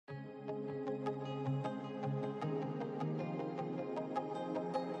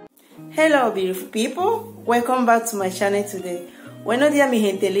Hello beautiful people, welcome back to my channel today. Buenos días mi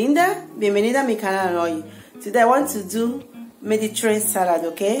gente linda, bienvenida a mi canal hoy. Today I want to do Mediterranean salad,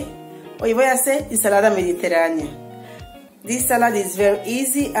 okay? Hoy voy a hacer ensalada mediterránea. This salad is very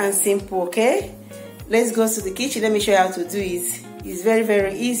easy and simple, okay? Let's go to the kitchen, let me show you how to do it. It's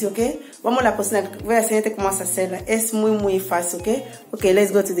very easy, okay? Vamos a la cocina, voy a enseñarte cómo hacerla. Es muy fácil, okay? Okay,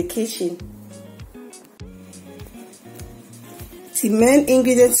 let's go to the kitchen. The main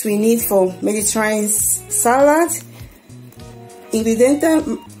ingredients we need for Mediterranean salad, ingredientes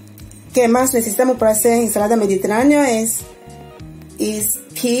que más necesitamos para hacer ensalada mediterránea es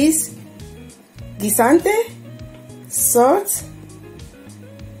peas, guisante, salt,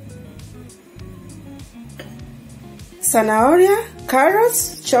 zanahoria,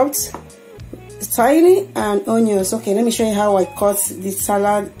 carrots chopped tiny, and onions. Okay, let me show you how I cut the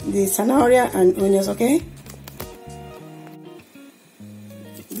salad, the zanahoria and onions, okay?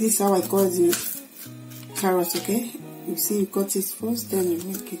 This is how I cut the carrots, okay? You see, you cut it first, then you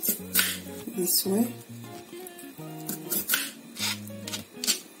make it this way.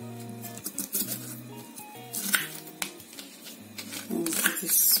 And it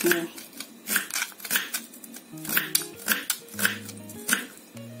is small.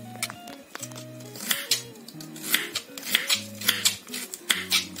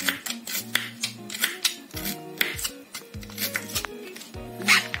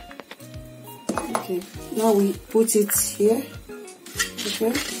 Okay, now we put it here,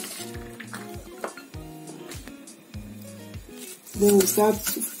 okay? Then we start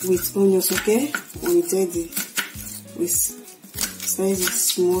with onions, okay? And we take we slice it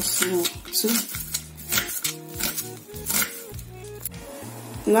small. So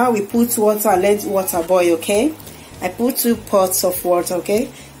now we put water, let water boil, okay? I put 2 pots of water, okay?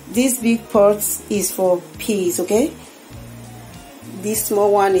 This big pot is for peas, okay? This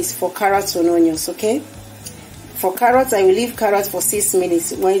small one is for carrots and onions, okay? For carrots, I will leave carrots for 6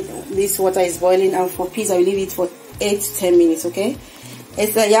 minutes when this water is boiling, and for peas, I will leave it for 8 to 10 minutes, okay?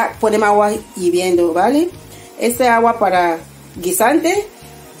 Esta ya ponemos agua hirviendo, ¿vale? Esta agua para guisante,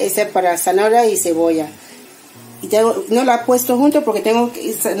 esta para zanahoria y cebolla. Y no la he puesto junto porque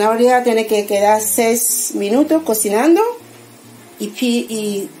zanahoria tiene que quedar 6 minutos cocinando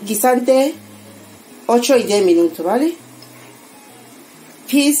y guisante 8 y 10 minutos, ¿vale?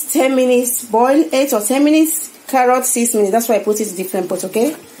 Peas 10 minutes boil, 8 or 10 minutes, carrots 6 minutes. That's why I put it in different pots,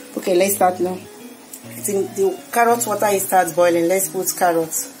 okay? Okay, let's start now. The carrot water is starts boiling. Let's put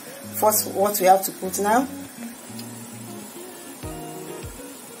carrots. First, what we have to put now.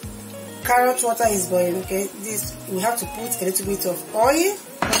 Carrot water is boiling, okay? This we have to put a little bit of oil,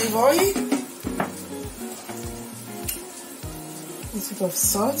 olive oil, a little bit of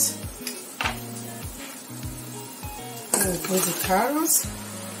salt. And put the carrots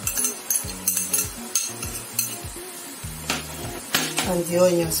and the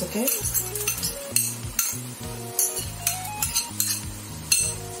onions, okay?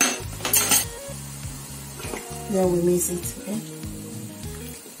 Then we mix it, okay?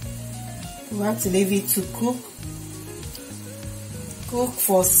 We have to leave it to cook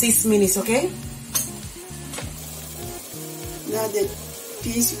for 6 minutes, okay? Now the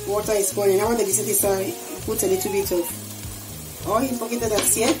peas water is boiling. Now the guisante is put a little bit of oil, un poquito de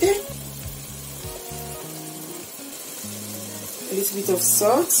aceite, a little bit of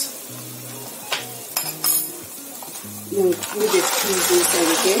salt, then we put the peas inside,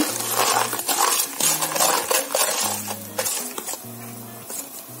 okay?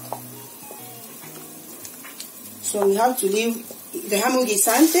 So we have to leave, dejamos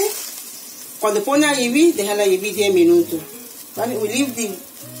guisante, cuando pone a hervir, déjala hervir 10 minutos, ¿vale? We leave the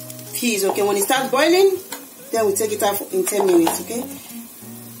peas, okay? When it starts boiling, then we take it out in 10 minutes, okay?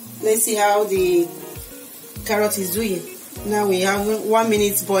 Let's see how the carrot is doing. Now we have 1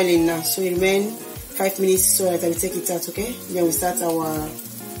 minute boiling now, so it remains 5 minutes so that we take it out, okay? Then we start our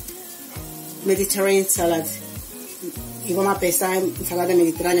Mediterranean salad. Y vamos a empezar ensalada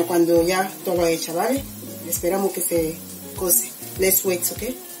mediterránea cuando ya todo hecha, ¿vale? Esperamos que se cose. Let's wait,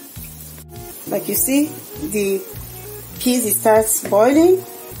 okay? Like you see, the peas starts boiling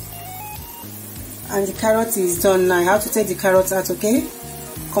and the carrot is done now. I have to take the carrot out, okay?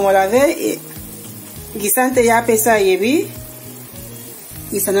 Como la ve, guisante ya pesa a hervir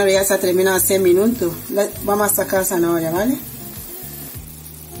y zanahoria ya se ha terminado hace 10 minutos. Vamos a sacar zanahoria, ¿vale?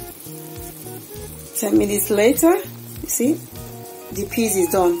 10 minutes later, you see, the peas is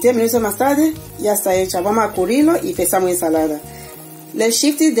done. 10 minutos más tarde, ya está hecha. Vamos a cubrirlo y empezamos ensalada. Let's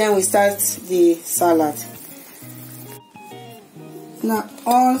shift it, then we start the salad. Now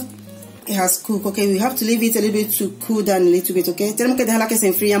all it has cooked. Okay, we have to leave it a little bit to cool down a little bit. Okay, tenemos que dejarla que se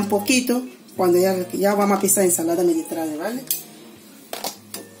enfríe un poquito cuando ya vamos a pisar ensalada mediterránea, ¿vale?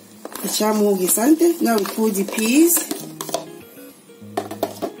 Echamos guisante. Now we put the peas,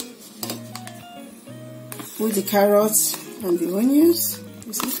 put the carrots and the onions.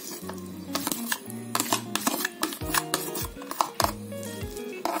 You see?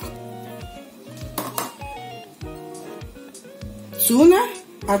 Tuna,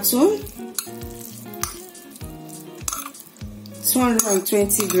 atún,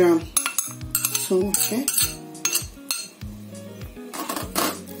 220 grams. Tuna, okay.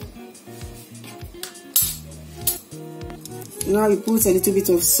 Now we put a little bit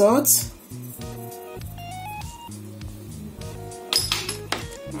of salt,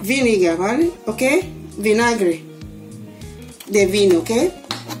 vinegar, right? Okay, vinagre, the vino, okay.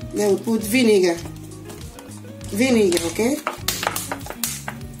 Then we put vinegar, okay.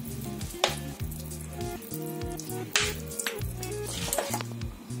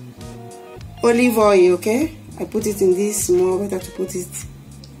 Olive oil, okay. I put it in this small, better to put it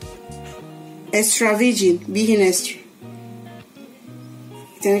extra virgin extra.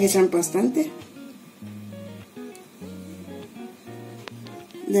 Tiene que echar bastante.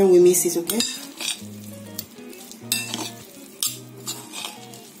 Then we mix it, okay.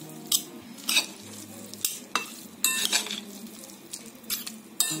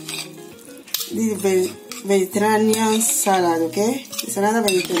 This is Mediterranean salad, okay. Salad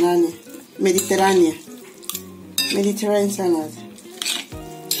Mediterranean salad.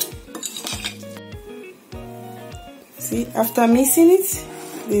 See, after mixing it,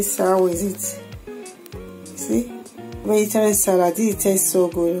 this is how is it. See, Mediterranean salad. This tastes so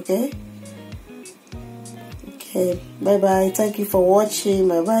good, okay. Okay, bye bye. Thank you for watching.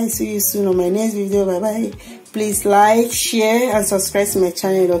 Bye bye. See you soon on my next video. Bye bye. Please like, share, and subscribe to my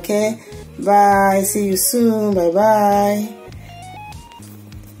channel, okay. Bye. See you soon. Bye bye.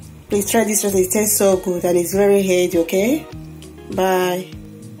 Please try this recipe. It tastes so good and it's very healthy, okay. Bye.